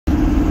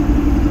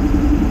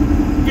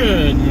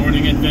Good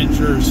morning,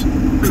 adventurers.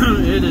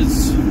 It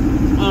is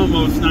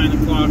almost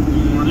 9 o'clock in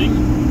the morning,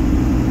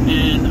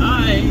 and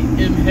I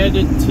am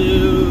headed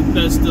to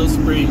Bestill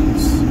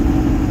Springs.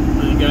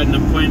 I got an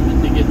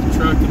appointment to get the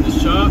truck in the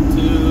shop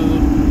to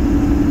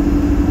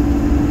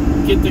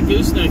get the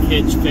gooseneck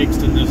hitch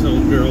fixed in this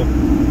old girl.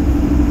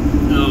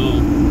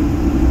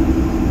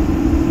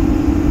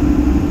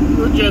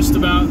 We're just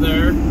about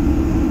there.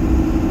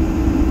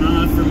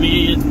 For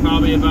me, it's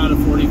probably about a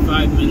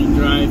 45-minute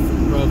drive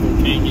from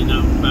Provo Canyon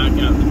back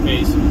out to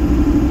Payson.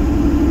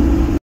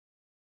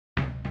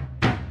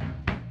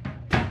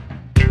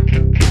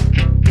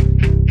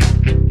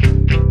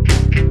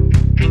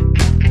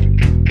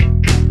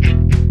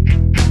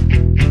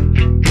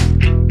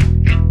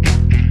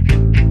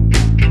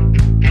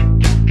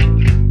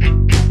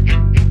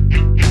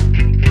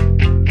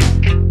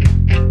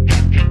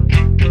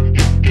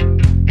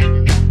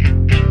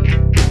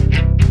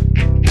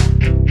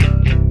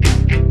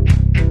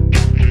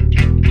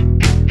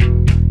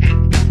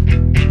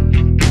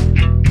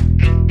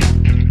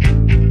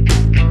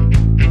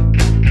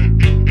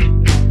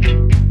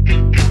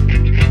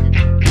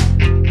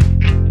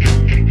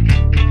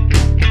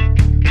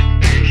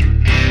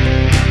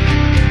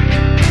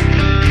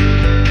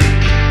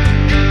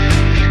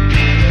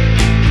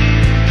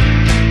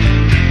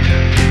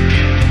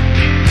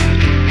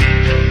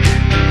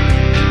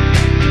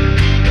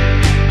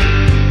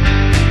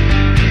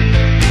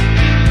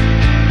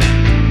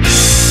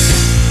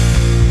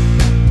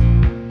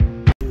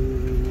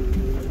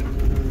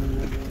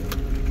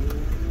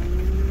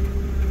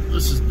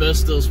 This is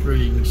Bestill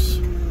Springs.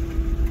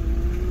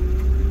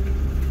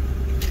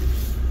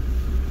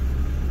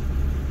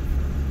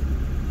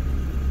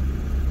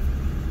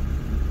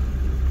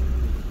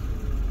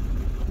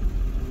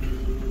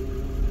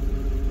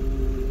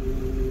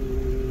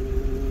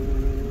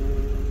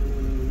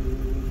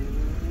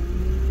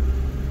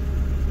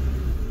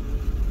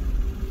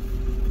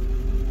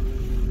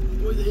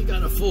 Boy, they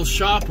got a full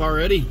shop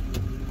already.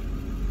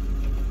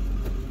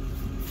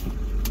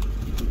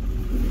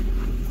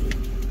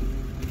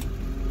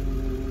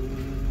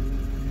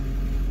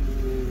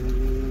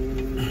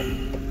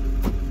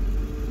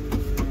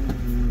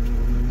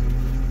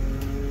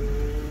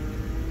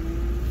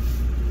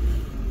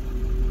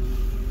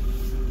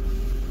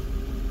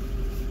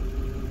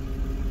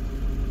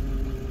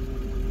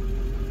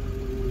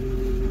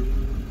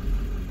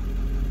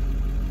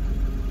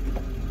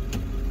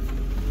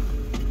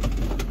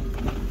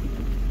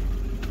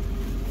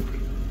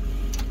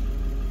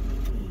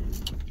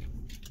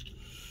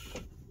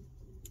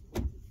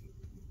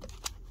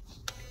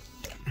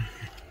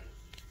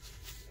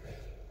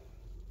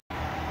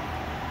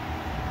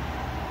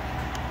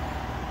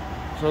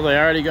 So they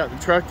already got the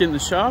truck in the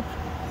shop.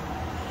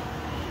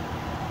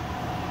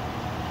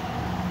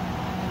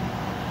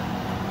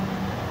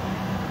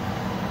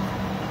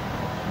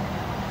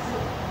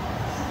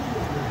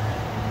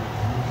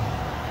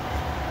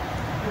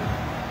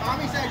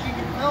 Mommy says you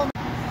can film.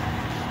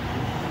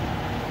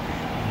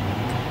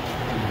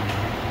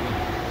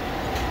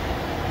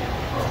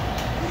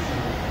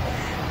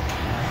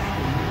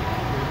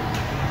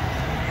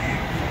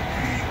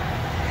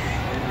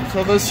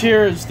 So this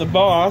here is the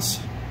boss.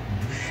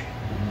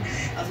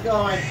 How's it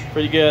going?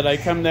 Pretty good. I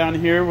come down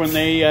here when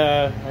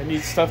I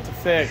need stuff to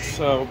fix.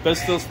 So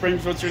Bestill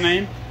Springs, what's your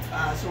name?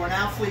 So we're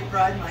now Fleet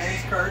Pride. My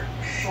name's Kurt,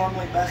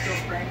 formerly Bestill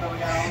Springs, but we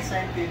got all the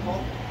same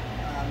people.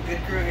 Good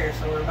crew here,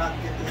 so we're about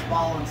to get this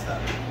ball and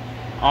stuff.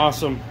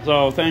 Awesome.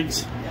 So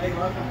thanks. Yeah, you're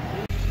welcome.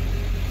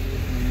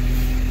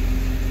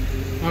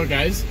 Well,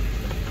 guys,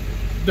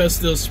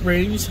 Bestill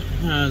Springs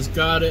has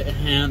got it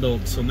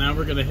handled. So now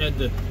we're gonna head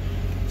to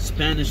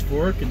Spanish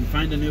Fork and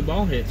find a new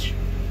ball hitch.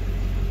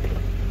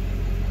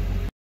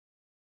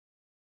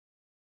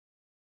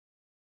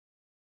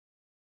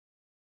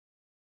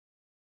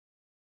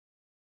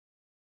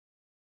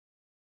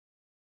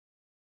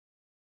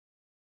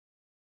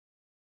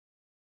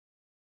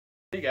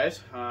 Hey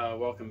guys,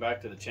 welcome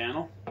back to the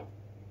channel.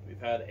 We've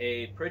had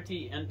a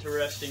pretty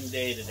interesting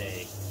day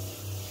today.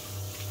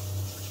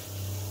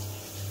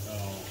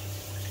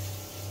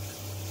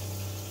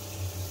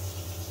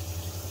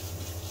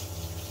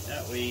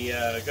 Yeah, we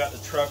got the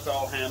truck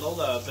all handled.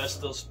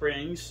 Bestill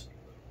Springs,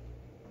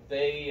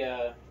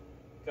 they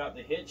got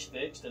the hitch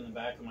fixed in the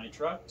back of my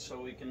truck so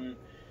we can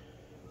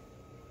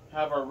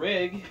have our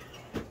rig.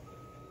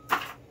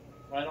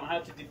 I don't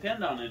have to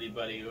depend on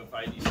anybody. If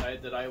I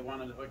decide that I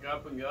want to hook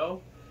up and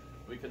go,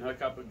 we can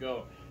hook up and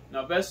go.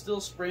 Now,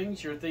 Bestill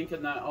Springs, you're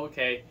thinking that,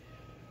 okay,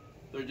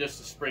 they're just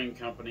a spring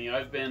company.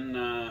 I've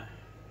been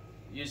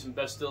using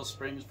Bestill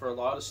Springs for a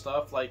lot of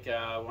stuff, like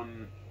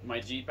when my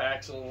Jeep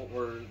axle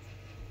or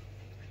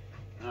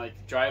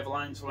drive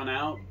lines went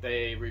out,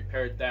 they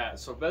repaired that.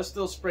 So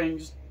Bestill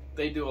Springs,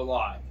 they do a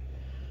lot.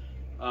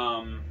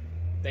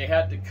 They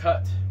had to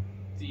cut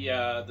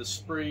the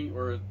spring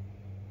or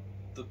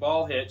the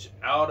ball hitch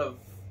out of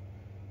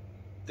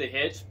the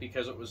hitch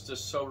because it was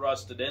just so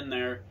rusted in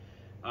there.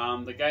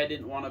 The guy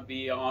didn't want to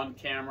be on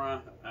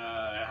camera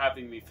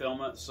having me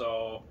film it,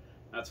 so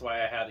that's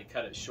why I had to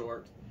cut it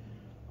short.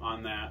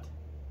 on that.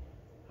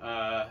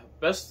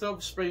 Best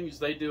of Springs,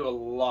 they do a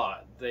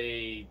lot.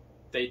 They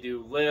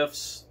do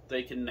lifts.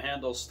 They can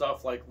handle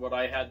stuff like what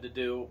I had to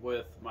do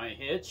with my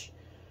hitch.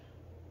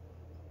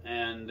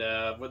 And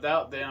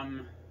without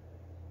them,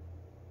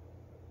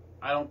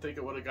 I don't think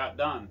it would have got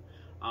done.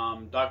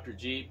 Dr.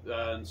 Jeep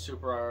and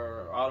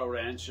Super Auto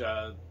Ranch,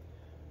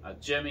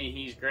 Jimmy,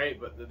 he's great,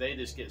 but they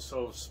just get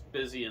so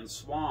busy and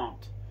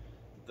swamped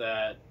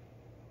that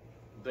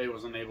they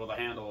wasn't able to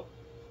handle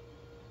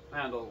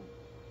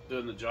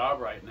doing the job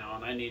right now,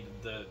 and I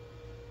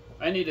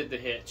needed the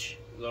hitch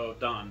though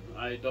done.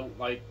 I don't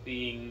like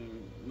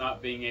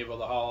not being able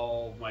to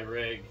haul my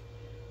rig.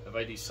 If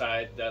I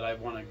decide that I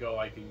want to go,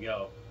 I can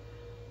go.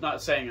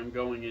 Not saying I'm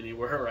going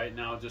anywhere right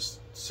now, just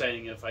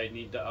saying if I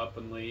need to up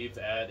and leave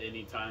at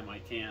any time, I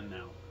can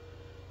now.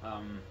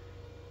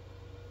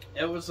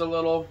 It was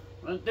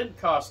it didn't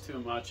cost too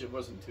much. It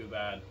wasn't too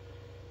bad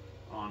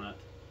on it.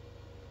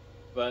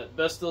 But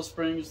Bestill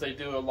Springs, they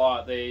do a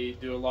lot. They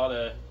do a lot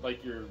of,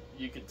 like,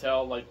 you could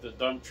tell, like, the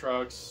dump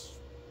trucks,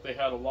 they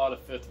had a lot of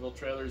fifth wheel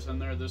trailers in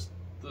there this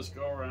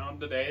go around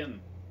today,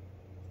 and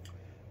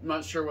I'm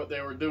not sure what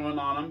they were doing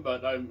on them,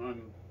 but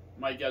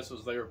my guess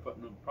was they were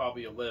putting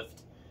probably a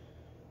lift,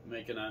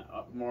 making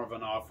more of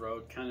an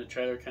off-road kind of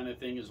trailer kind of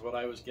thing is what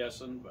I was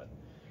guessing. But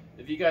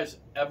if you guys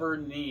ever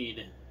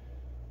need,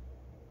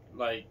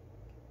 like,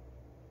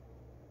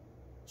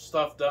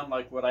 stuff done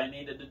like what I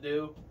needed to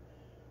do,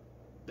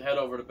 head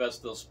over to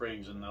Bestill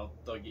Springs and they'll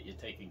get you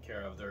taken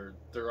care of.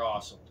 They're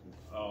awesome.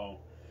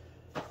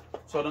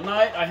 So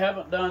tonight I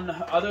haven't done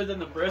other than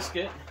the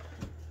brisket,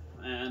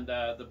 and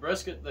the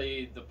brisket,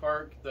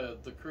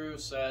 the crew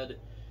said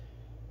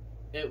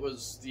it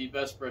was the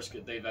best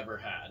brisket they've ever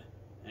had,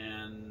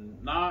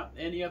 and not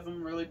any of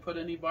them really put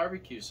any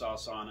barbecue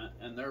sauce on it,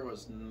 and there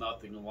was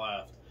nothing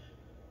left,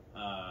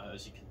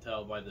 as you can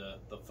tell by the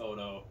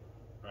photo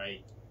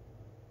right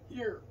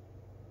here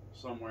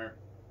somewhere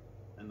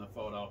in the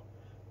photo.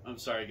 I'm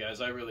sorry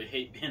guys, I really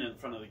hate being in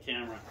front of the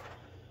camera.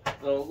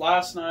 So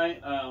last night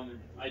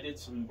I did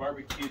some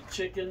barbecued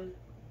chicken.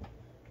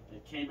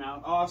 It came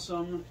out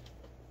awesome,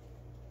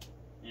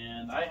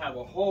 and I have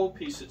a whole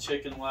piece of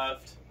chicken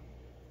left.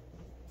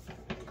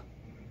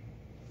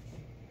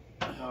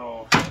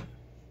 Oh,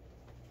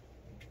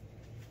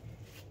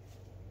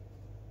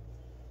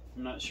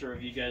 I'm not sure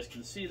if you guys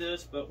can see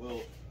this, but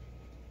we'll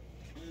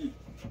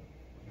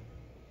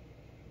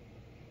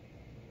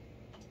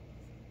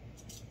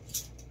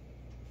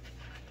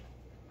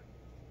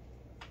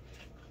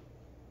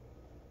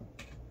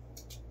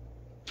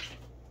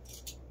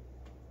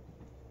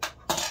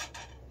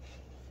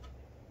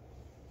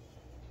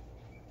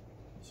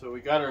So we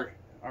got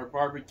our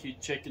barbecued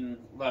chicken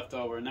left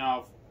over. Now,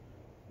 if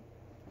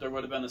there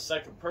would have been a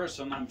second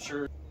person, I'm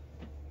sure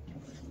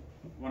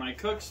when I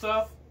cook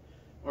stuff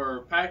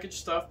or package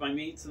stuff, my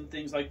meats and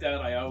things like that,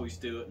 I always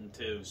do it in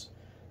twos,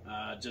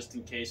 just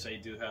in case I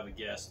do have a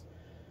guest.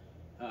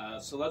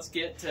 So let's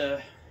get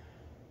to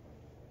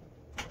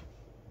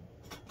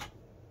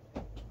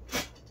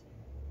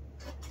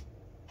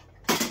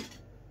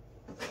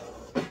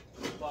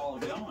ball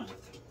going.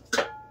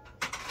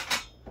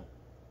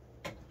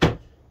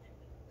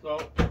 So,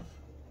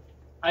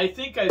 I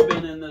think I've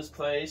been in this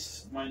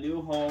place, my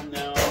new home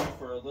now,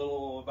 for a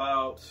little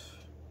about,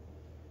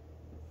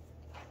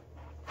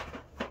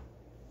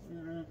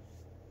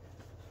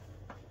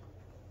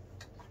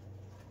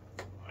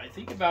 I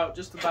think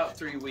just about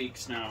 3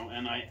 weeks now,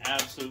 and I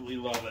absolutely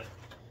love it.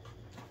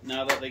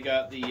 Now that they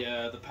got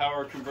the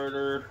power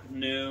converter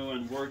new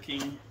and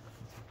working.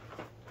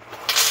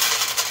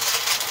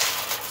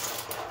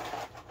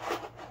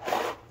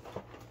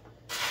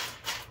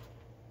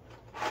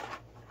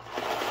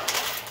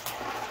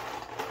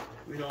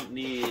 We don't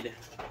need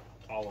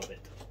all of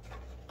it.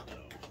 So,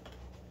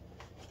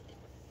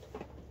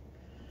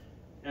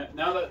 yeah,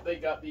 now that they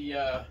got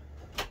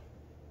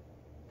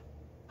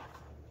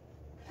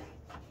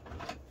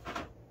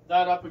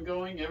that up and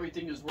going,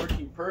 everything is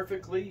working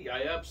perfectly.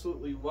 I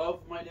absolutely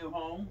love my new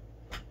home.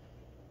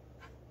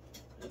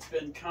 It's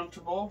been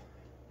comfortable.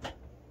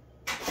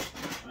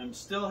 I'm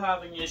still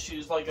having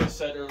issues, like I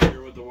said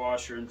earlier, with the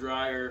washer and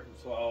dryer,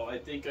 so I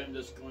think I'm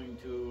just going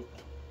to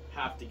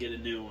have to get a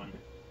new one.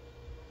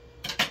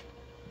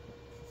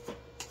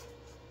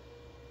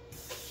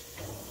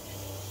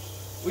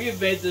 We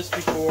have made this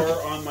before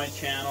on my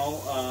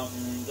channel.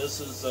 This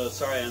is,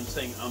 sorry I'm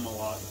saying a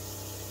lot.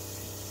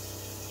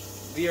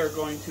 We are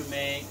going to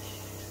make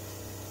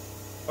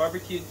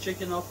barbecued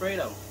chicken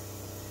Alfredo.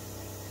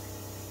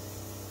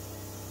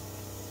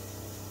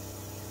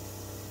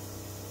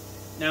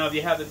 Now if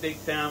you have a big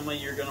family,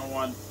 you're going to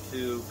want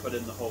to put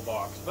in the whole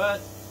box,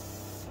 but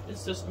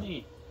it's just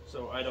me,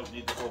 so I don't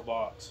need the whole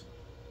box.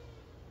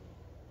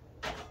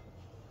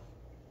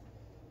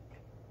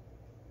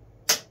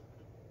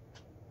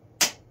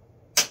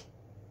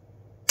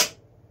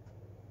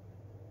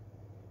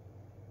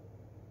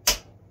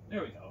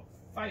 There we go.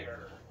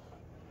 Fire.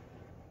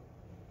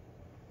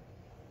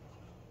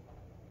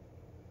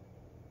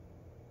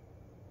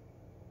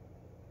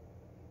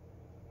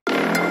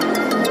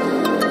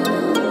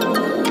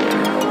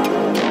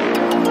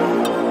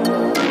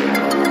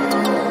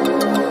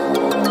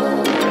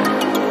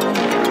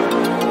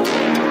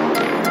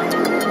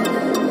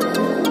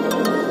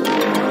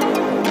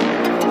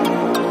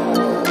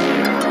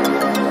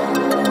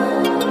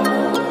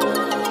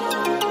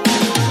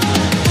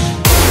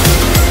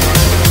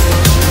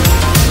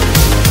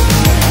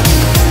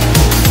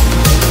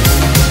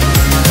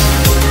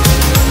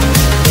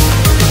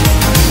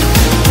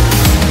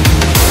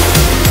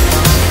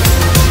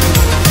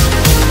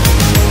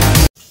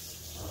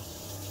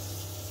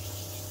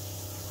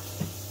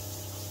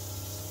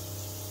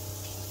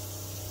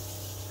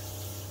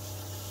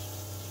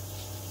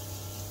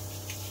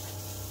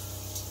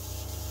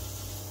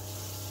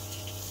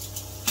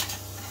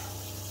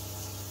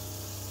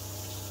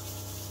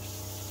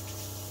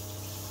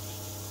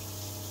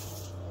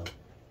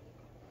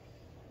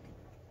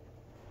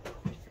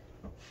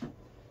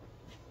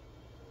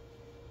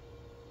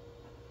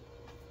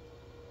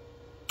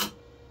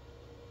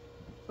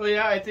 Well,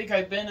 yeah, I think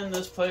I've been in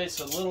this place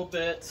a little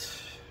bit,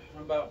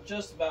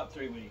 just about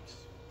 3 weeks.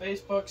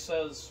 Facebook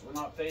says we're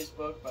not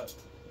Facebook, but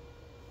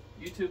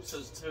YouTube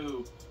says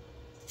 2.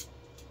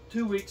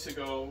 2 weeks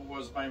ago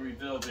was my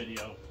reveal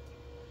video.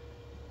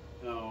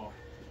 No.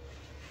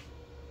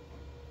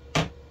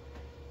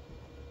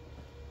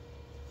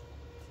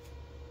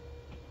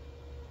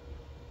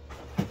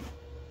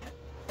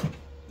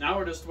 Now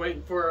we're just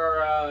waiting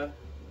for our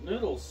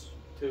noodles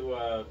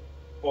to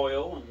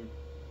boil and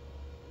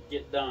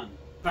get done.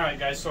 Alright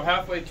guys, so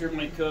halfway through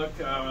my cook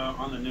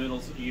on the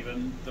noodles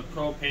even, the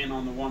propane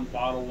on the one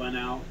bottle went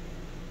out.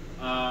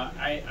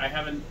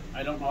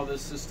 I don't know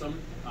this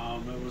system.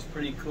 It was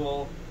pretty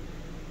cool.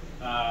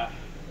 As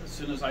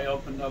soon as I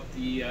opened up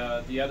the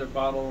other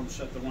bottle and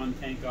shut the one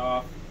tank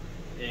off,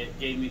 it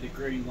gave me the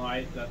green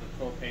light that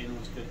the propane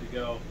was good to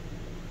go.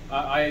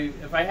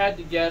 If I had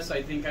to guess,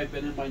 I think I've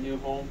been in my new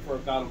home for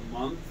about a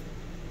month,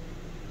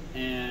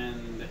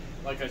 and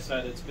like I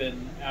said, it's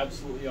been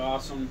absolutely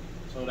awesome.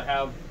 So to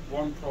have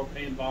one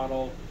propane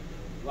bottle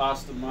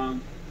last a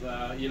month,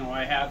 you know,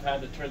 I have had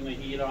to turn the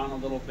heat on a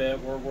little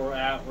bit. Where we're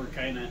at, we're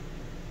kind of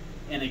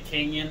in a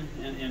canyon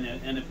and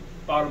in the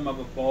bottom of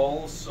a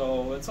bowl,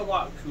 so it's a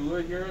lot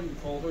cooler here and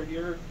colder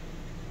here.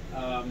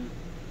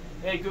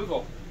 Hey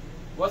Google,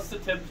 what's the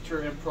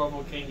temperature in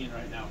Provo Canyon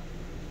right now?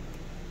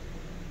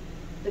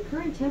 The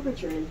current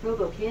temperature in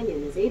Provo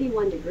Canyon is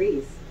 81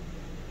 degrees.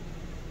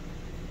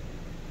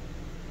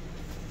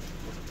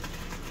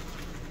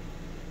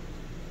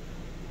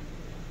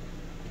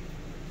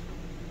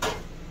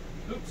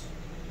 Oops.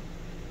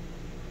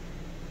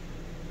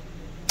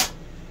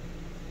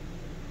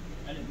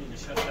 I didn't mean to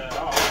shut that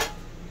off.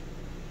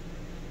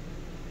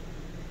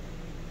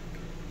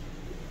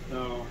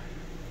 So,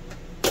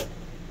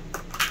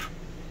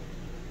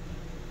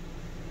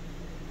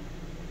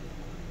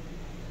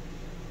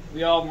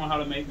 we all know how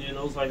to make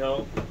noodles, I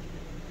hope.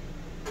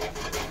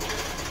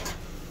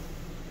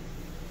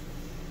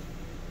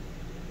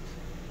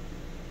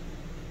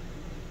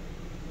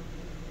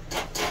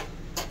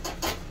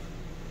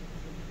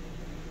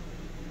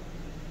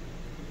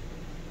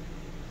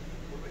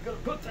 Where are we gonna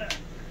put that?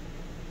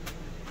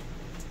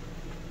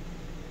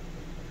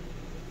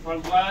 So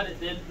I'm glad it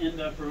didn't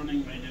end up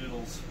ruining my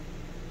noodles.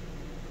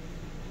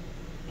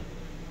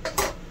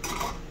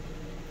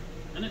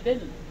 And it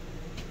didn't.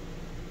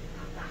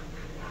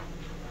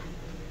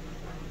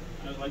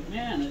 I was like,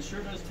 man, it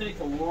sure does take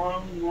a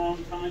long,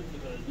 long time for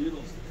the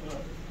noodles to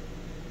cook.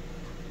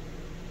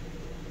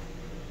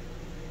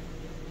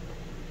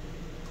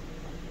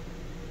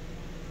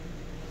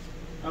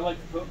 I like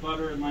to put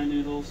butter in my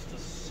noodles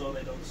just so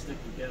they don't stick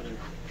together.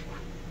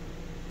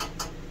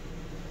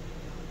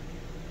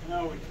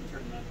 Now we can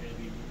turn that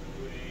baby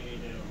way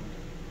down.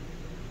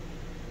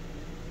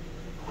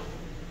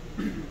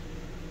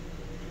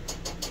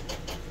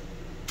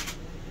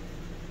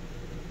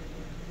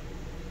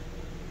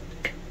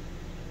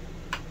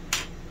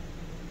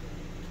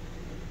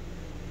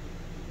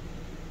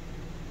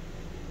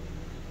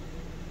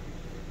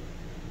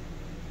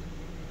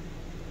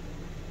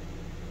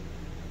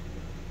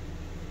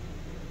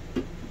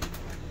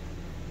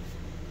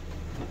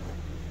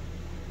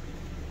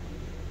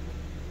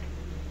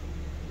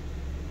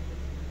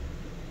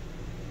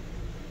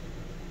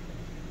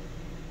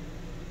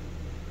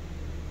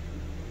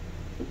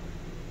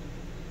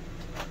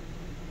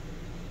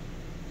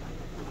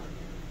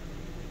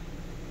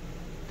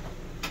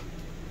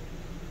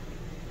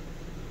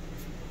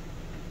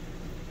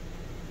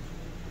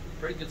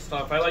 Pretty good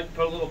stuff. I like to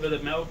put a little bit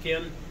of milk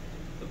in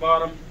the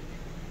bottom.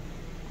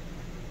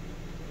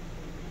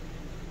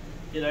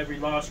 Get every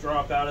last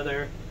drop out of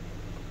there.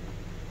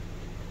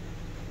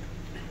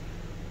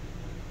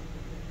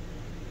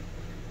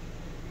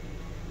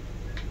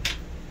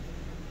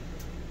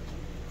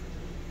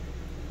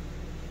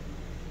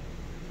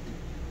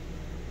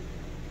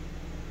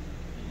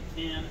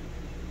 And you can.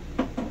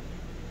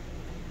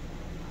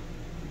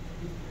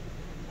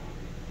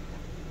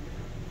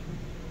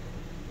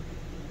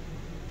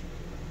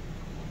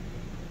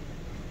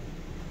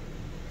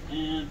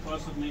 And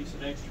plus it makes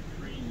it extra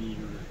creamier.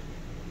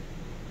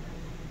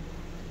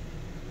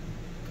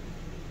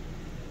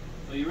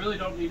 So you really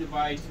don't need to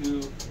buy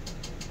two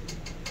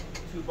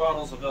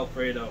bottles of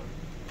Alfredo.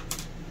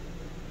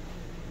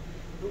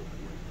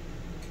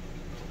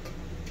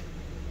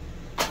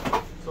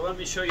 So let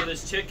me show you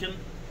this chicken.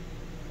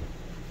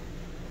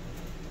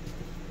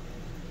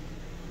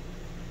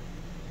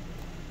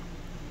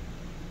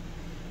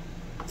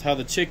 That's how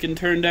the chicken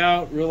turned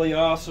out. Really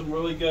awesome,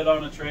 really good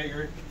on a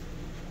Traeger.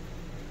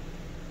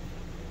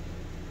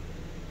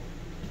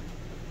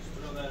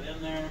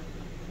 There.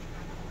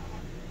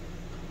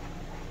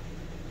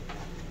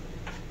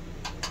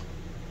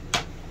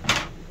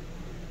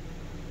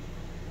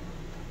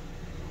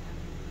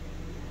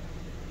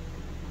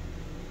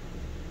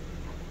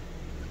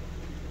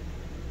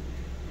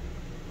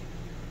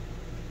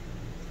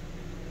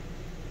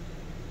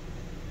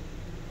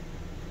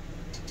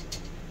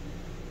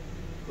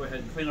 Go ahead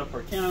and clean up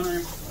our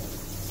counter.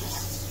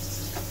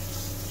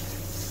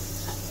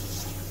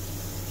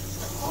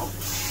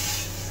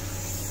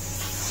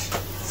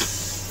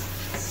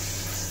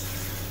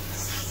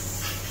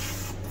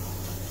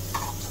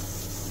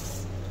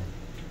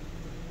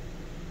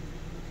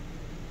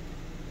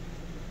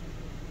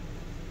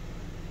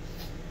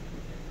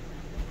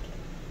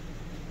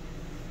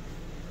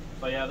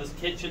 But yeah, this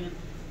kitchen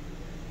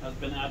has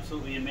been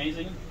absolutely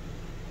amazing.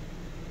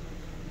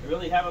 I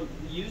really haven't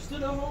used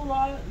it a whole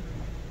lot.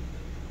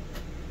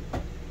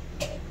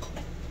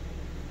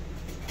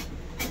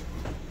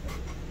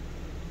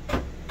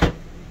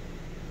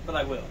 But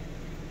I will.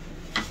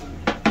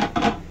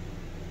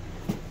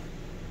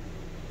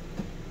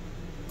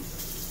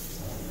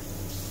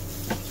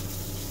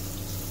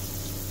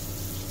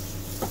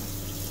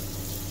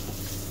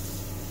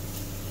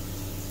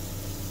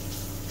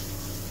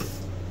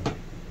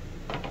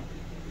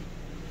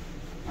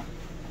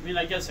 I mean,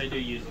 I guess I do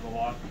use it a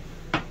lot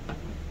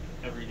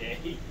every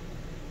day.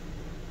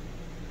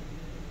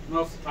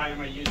 Most of the time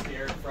I use the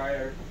air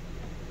fryer.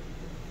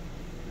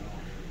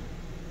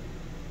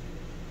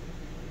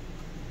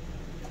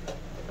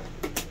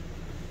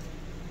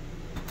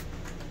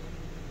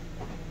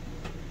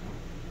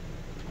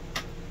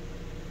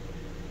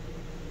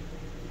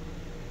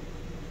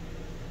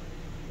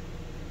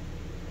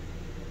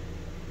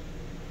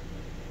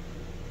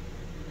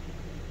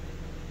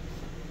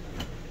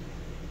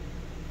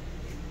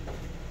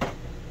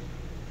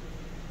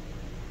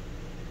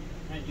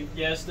 And you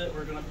guessed it,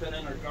 we're going to put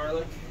in our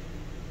garlic.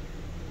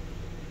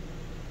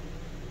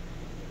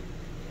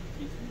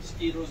 Keep the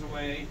mosquitoes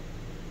away.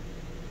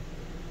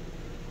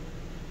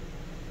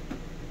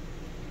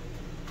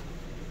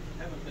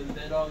 I haven't been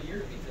dead all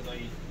year because I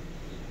eat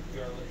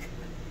garlic.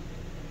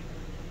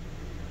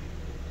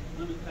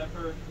 Lemon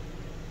pepper.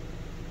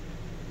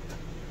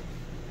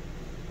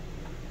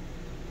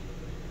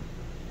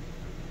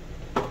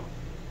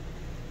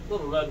 A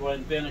little red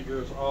wine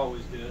vinegar is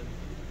always good.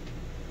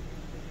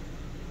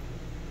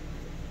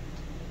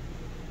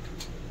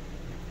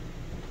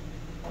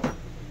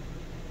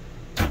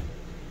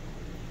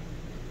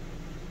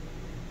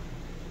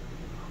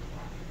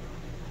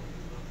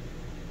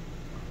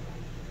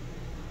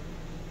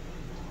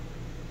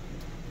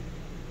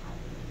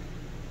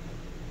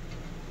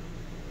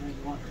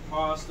 You want your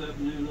pasta,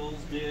 noodles,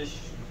 dish,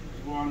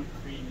 you want it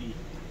creamy.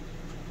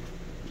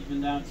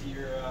 Even down to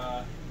your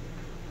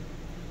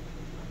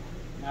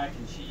mac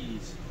and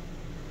cheese.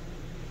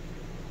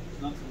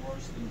 There's nothing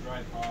worse than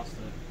dry pasta.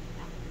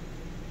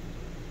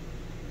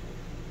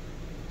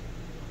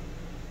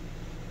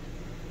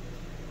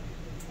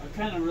 I've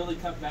kind of really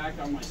cut back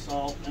on my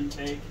salt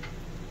intake.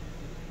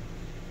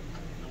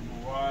 Don't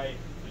know why,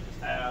 I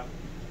just have.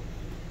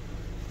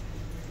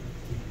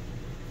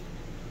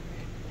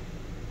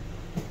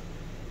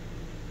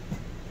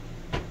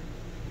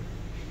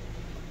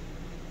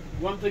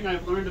 One thing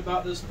I've learned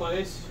about this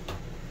place,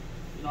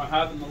 you know,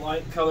 having the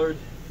light colored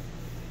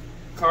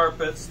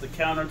carpets, the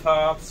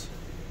countertops,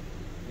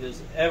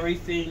 is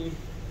everything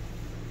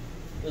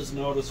is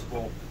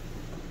noticeable.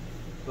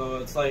 So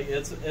it's like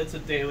it's a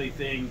daily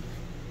thing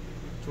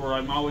to where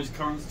I'm always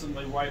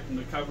constantly wiping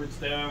the cupboards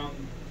down,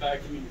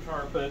 vacuuming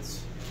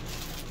carpets.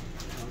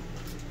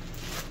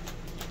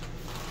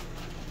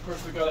 Of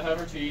course, we gotta have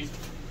our cheese.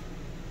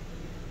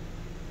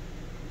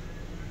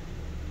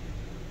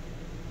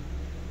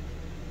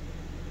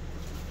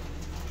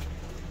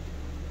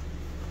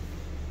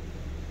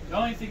 The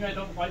only thing I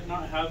don't like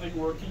not having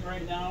working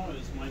right now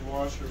is my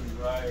washer and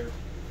dryer.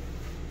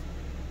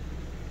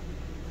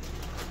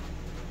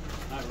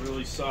 That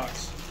really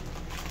sucks.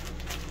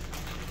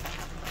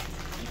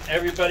 And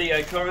everybody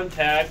I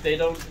contact, they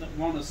don't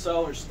want to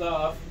sell their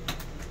stuff.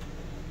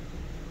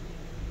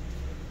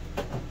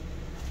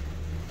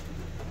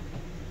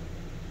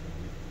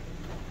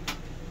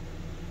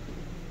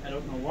 I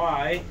don't know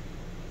why.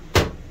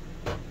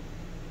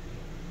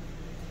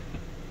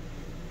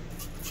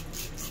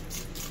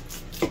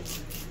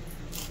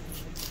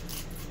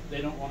 They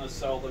don't want to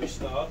sell their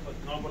stuff, but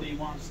nobody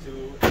wants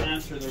to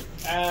answer their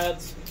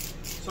ads.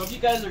 So if you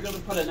guys are going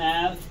to put an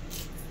ad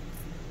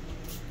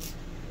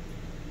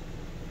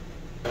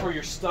for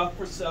your stuff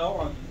for sale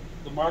on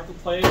the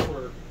marketplace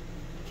or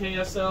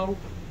KSL,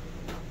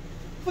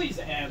 please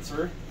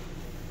answer.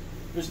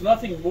 There's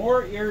nothing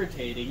more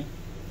irritating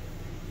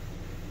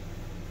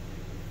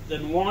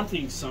than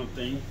wanting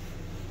something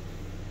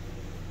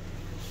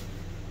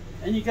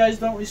and you guys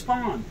don't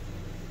respond.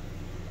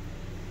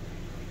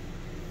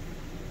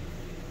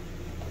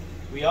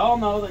 We all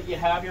know that you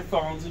have your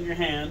phones in your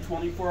hand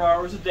 24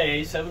 hours a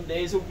day, 7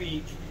 days a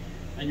week,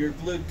 and you're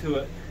glued to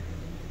it.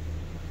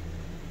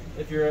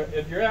 If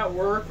you're at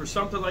work or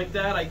something like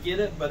that, I get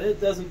it, but it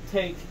doesn't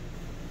take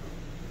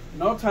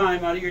no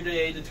time out of your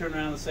day to turn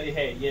around and say,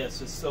 hey, yes,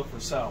 it's still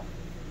for sale.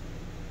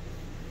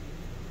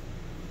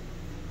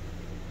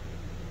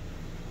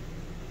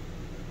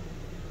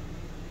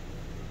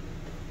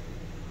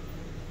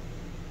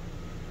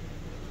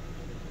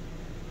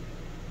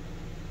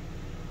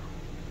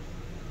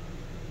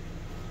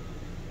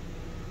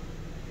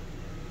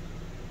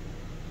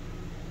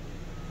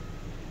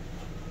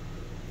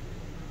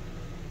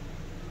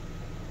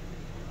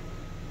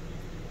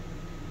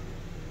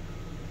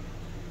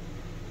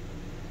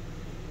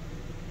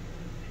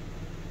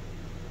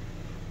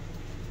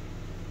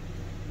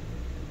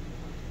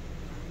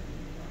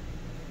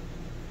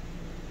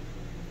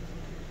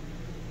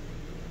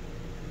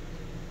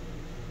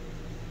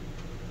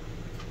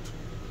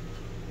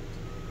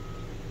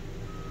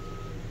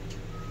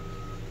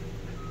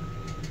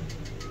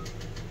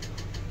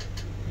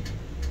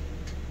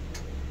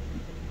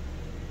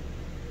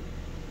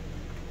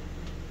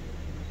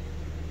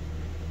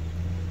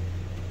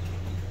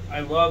 I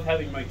love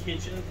having my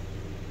kitchen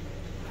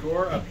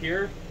door up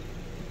here.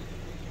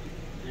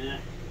 Yeah.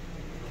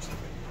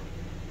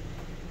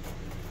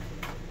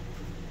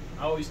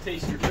 Always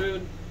taste your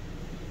food.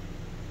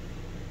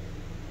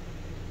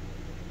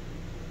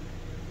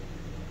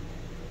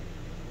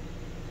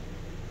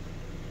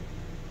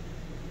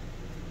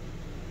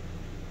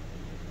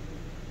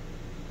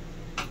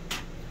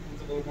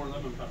 With a little more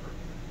lemon pepper.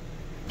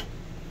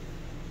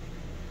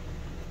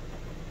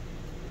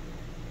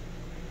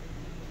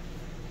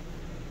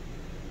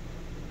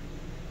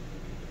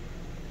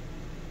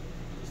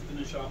 Let's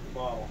finish off the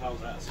bottle.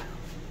 How's that sound?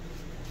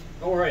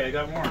 Don't worry, I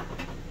got more.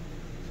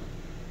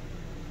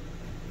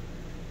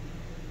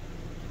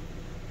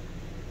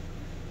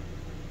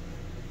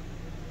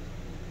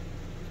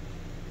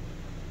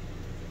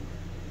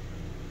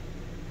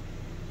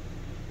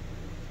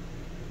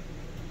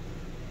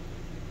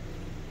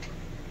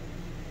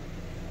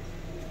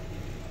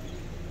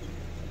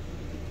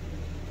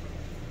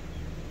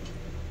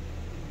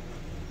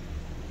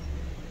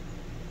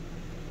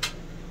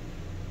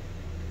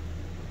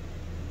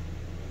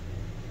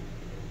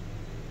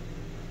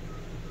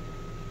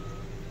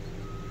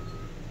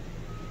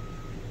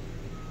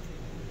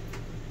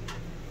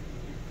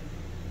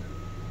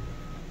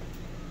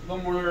 A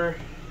little more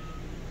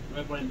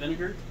red wine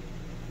vinegar.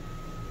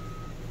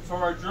 So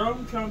our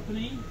drone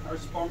company, our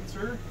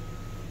sponsor,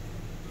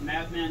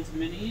 Madman's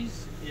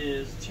Minis,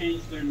 is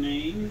changed their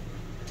name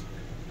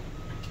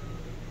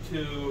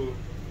to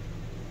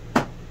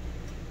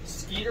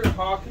Skeeter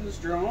Hawkins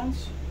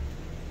Drones.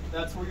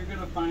 That's where you're going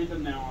to find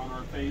them now on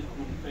our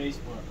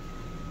Facebook.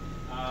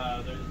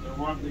 They're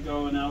wanting to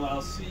go in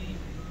LLC.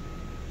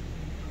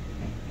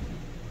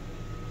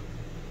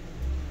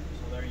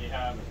 So there you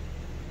have it.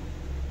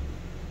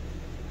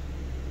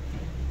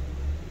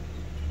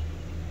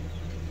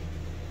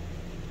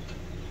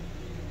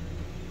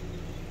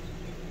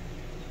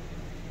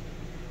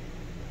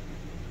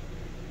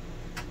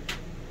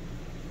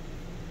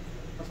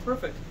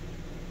 Perfect.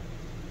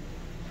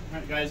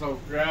 Alright guys, I'll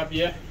grab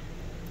you.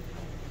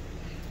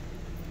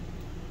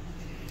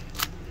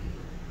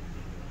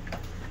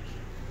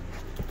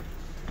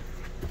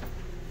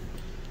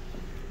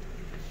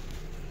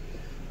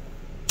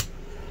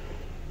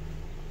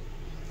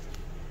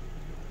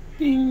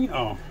 Ding.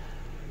 Oh.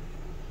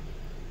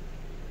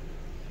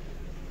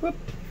 Whoop.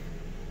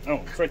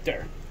 Oh, it's right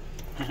there.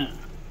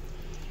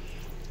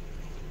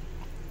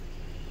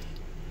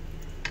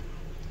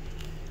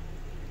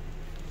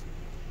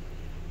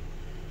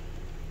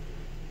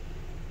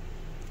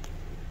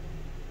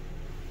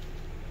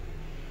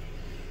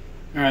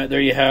 Alright,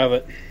 there you have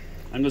it.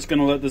 I'm just going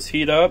to let this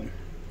heat up.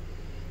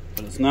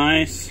 But it's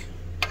nice,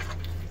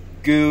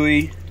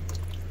 gooey,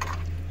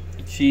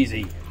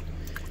 cheesy.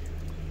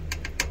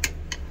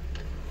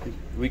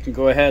 We can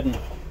go ahead and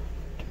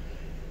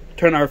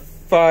turn our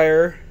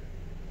fire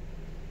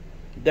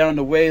down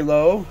to way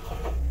low.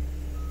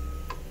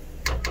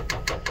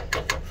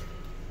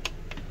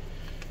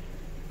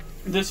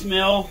 This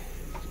meal,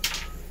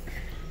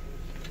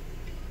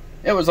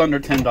 it was under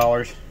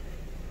 $10.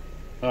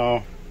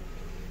 So,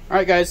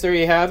 alright guys, there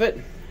you have it.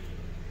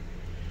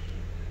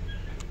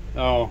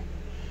 Oh,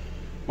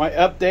 my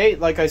update,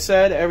 like I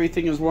said,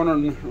 everything is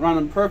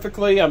running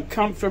perfectly. I'm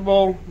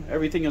comfortable.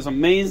 Everything is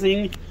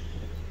amazing.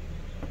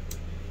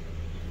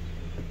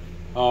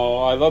 Oh,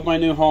 I love my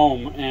new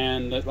home,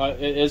 and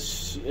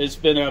it's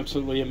been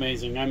absolutely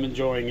amazing. I'm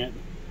enjoying it.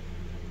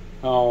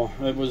 Oh,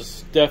 it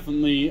was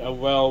definitely a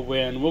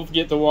win. We'll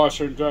get the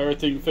washer and dryer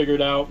thing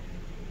figured out.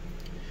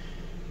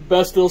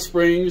 Bestill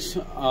springs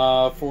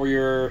for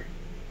your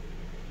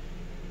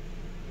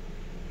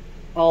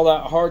all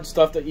that hard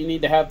stuff that you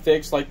need to have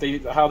fixed, like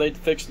how they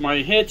fixed my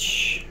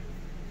hitch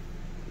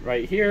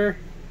right here.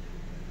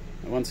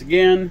 And once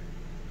again,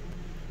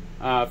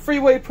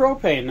 freeway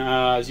propane,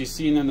 as you've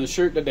seen in the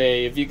shirt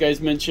today. If you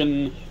guys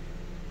mention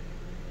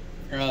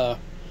RV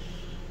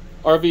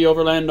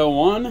Overlando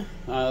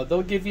 1,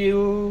 they'll give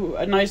you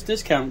a nice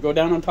discount. Go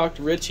down and talk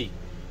to Richie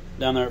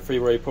down there at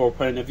Freeway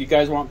Propane. If you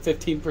guys want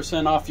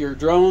 15% off your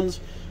drones,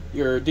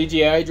 your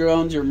DJI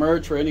drones, your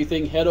merch, or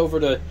anything, head over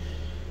to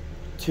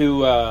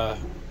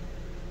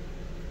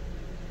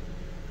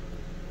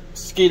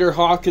Skeeter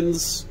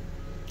Hawkins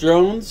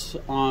Drones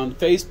on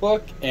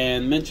Facebook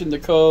and mention the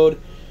code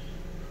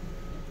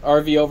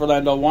RV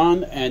Overlando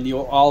 1, and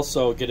you'll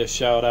also get a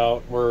shout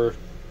out where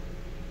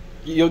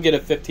you'll get a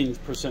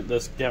 15%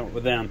 discount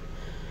with them.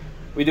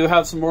 We do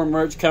have some more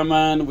merch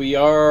coming. We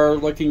are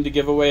looking to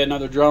give away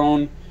another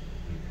drone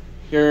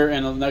here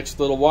in the next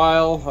little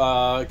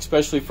while,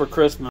 especially for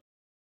Christmas.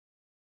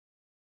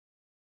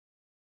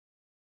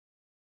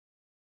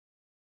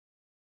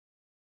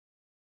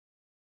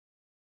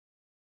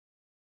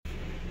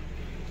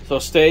 So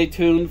stay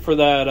tuned for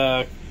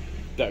that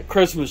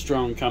Christmas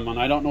drone coming.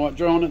 I don't know what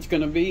drone it's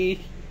going to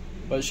be,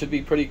 but it should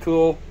be pretty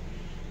cool.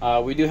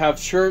 We do have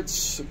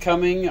shirts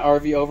coming,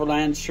 RV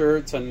Overland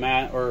shirts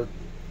and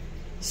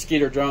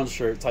Skeeter Drone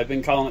shirts. I've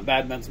been calling it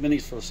Badman's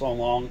Minis for so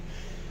long.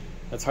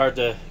 It's hard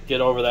to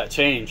get over that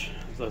change.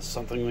 That's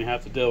something we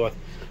have to deal with.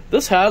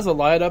 This has a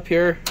light up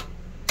here.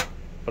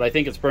 but I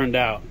think it's burned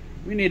out.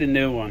 We need a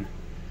new one.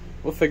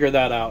 We'll figure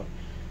that out.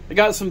 I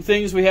got some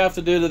things we have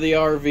to do to the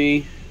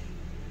RV.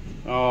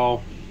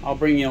 Oh, I'll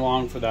bring you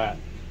along for that.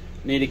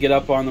 Need to get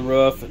up on the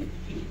roof and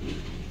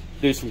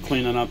do some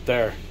cleaning up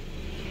there.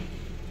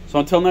 So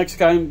until next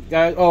time,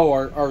 guys. Oh,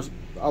 our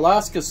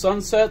Alaska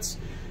sunsets,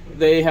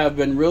 they have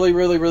been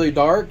really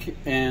dark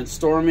and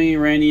stormy,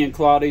 rainy, and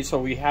cloudy, so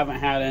we haven't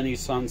had any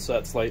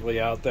sunsets lately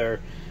out there.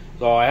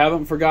 So I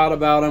haven't forgot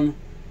about them.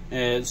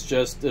 It's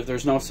just, if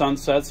there's no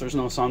sunsets, there's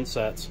no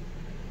sunsets.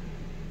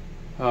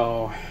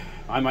 Oh,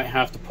 I might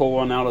have to pull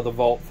one out of the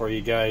vault for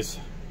you guys.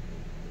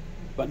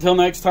 But until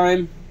next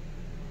time,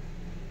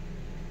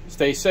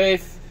 stay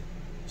safe,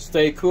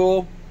 stay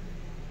cool,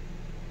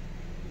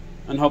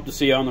 and hope to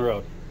see you on the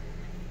road.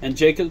 And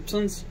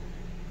Jacobson's,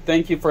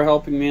 thank you for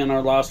helping me in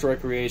our Lost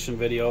Recreation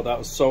video. That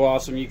was so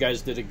awesome. You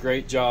guys did a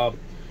great job.